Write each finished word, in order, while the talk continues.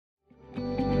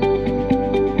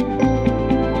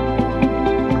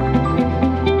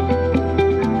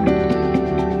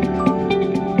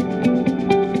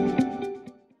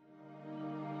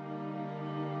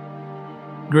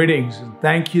Greetings, and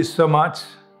thank you so much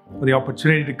for the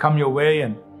opportunity to come your way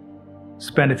and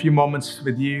spend a few moments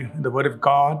with you in the Word of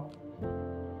God.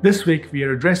 This week, we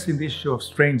are addressing the issue of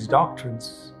strange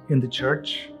doctrines in the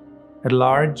church at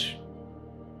large.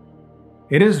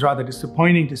 It is rather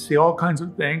disappointing to see all kinds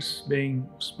of things being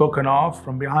spoken of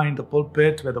from behind the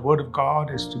pulpit where the Word of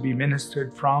God is to be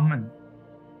ministered from, and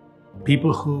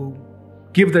people who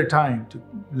give their time to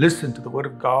listen to the Word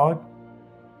of God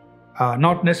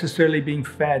not necessarily being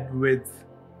fed with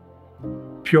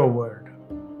pure Word,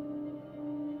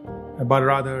 but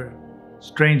rather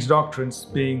strange doctrines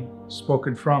being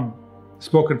spoken from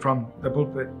the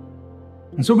pulpit.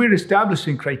 And so we're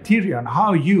establishing criteria on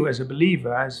how you as a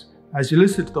believer, as you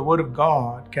listen to the Word of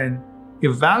God, can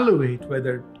evaluate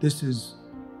whether this is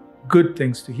good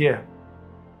things to hear,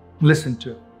 listen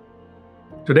to.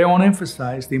 Today I want to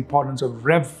emphasize the importance of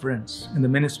reverence in the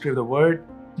ministry of the Word,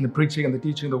 in the preaching and the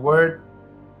teaching of the Word,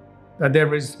 that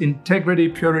there is integrity,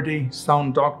 purity,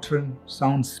 sound doctrine,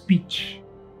 sound speech.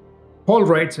 Paul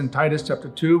writes in Titus chapter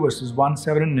 2, verses 1,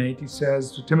 7, and 8, he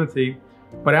says to Timothy,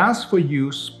 "But as for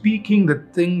you, speaking the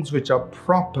things which are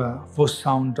proper for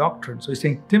sound doctrine." So he's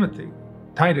saying, Timothy,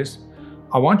 Titus,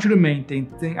 I want you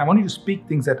to speak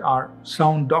things that are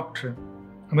sound doctrine.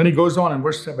 And then he goes on in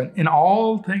verse 7, "In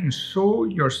all things show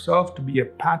yourself to be a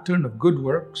pattern of good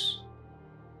works.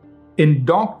 In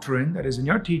doctrine," that is in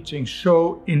your teaching,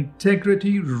 "show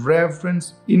integrity,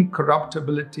 reverence,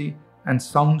 incorruptibility, and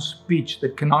sound speech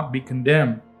that cannot be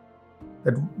condemned,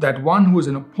 that one who is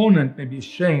an opponent may be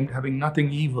ashamed, having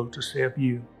nothing evil to say of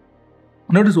you."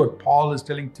 Notice what Paul is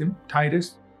telling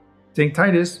Titus, saying,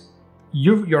 Titus,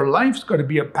 your life's got to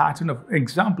be a pattern of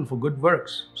example for good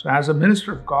works. So as a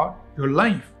minister of God, your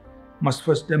life must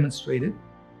first demonstrate it.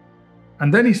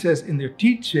 And then he says, in your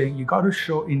teaching, you got to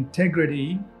show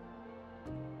integrity,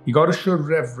 you got to show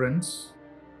reverence,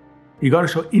 you got to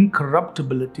show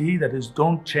incorruptibility, that is,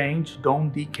 don't change,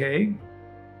 don't decay.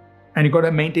 And you got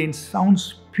to maintain sound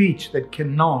speech that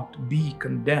cannot be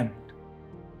condemned.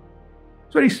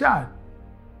 It's very sad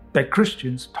that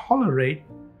Christians tolerate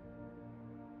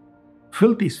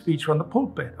filthy speech from the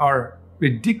pulpit or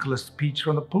ridiculous speech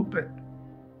from the pulpit.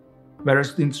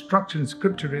 Whereas the instruction in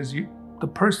Scripture is the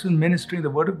person ministering the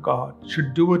Word of God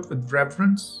should do it with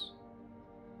reverence.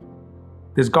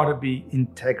 There's got to be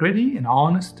integrity and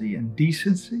honesty and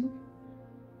decency.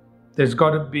 There's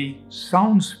got to be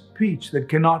sound speech that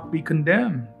cannot be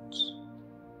condemned.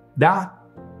 That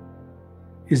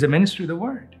is the ministry of the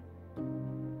Word.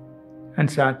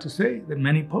 And sad to say that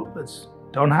many pulpits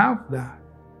don't have that.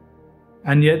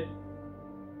 And yet,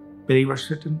 believers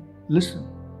sit and listen.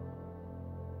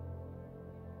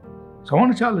 So I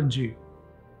want to challenge you.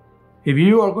 If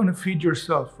you are going to feed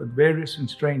yourself with various and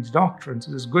strange doctrines,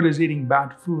 it's as good as eating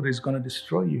bad food is going to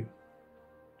destroy you. You've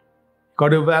got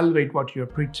to evaluate what you're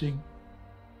preaching,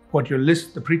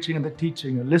 the preaching and the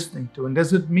teaching you're listening to, and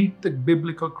does it meet the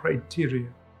biblical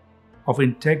criteria of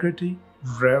integrity,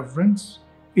 reverence,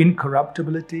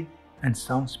 incorruptibility, and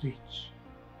sound speech?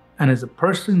 And as a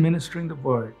person ministering the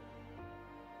Word,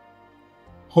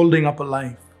 holding up a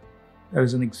life that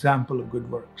is an example of good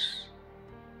works.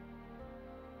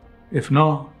 If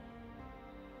not,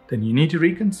 then you need to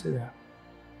reconsider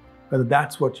whether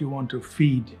that's what you want to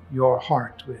feed your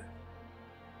heart with.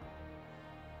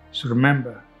 So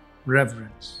remember,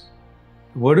 reverence.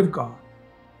 The Word of God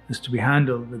is to be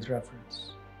handled with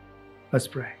reverence. Let's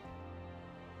pray.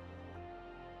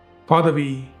 Father,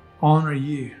 we honor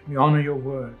you. We honor your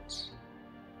words.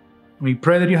 And we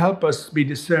pray that you help us be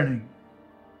discerning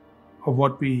of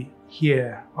what we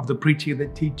hear, of the preaching and the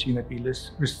teaching that we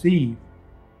receive,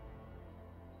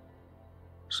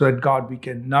 so that, God, we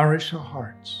can nourish our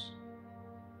hearts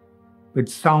with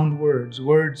sound words,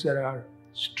 words that are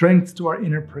strength to our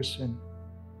inner person,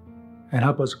 and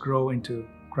help us grow into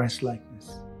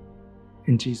Christ-likeness.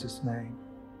 In Jesus' name,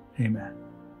 amen.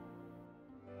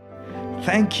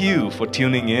 Thank you for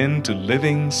tuning in to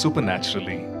Living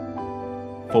Supernaturally.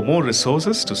 For more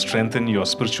resources to strengthen your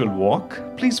spiritual walk,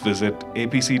 please visit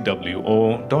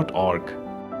apcwo.org.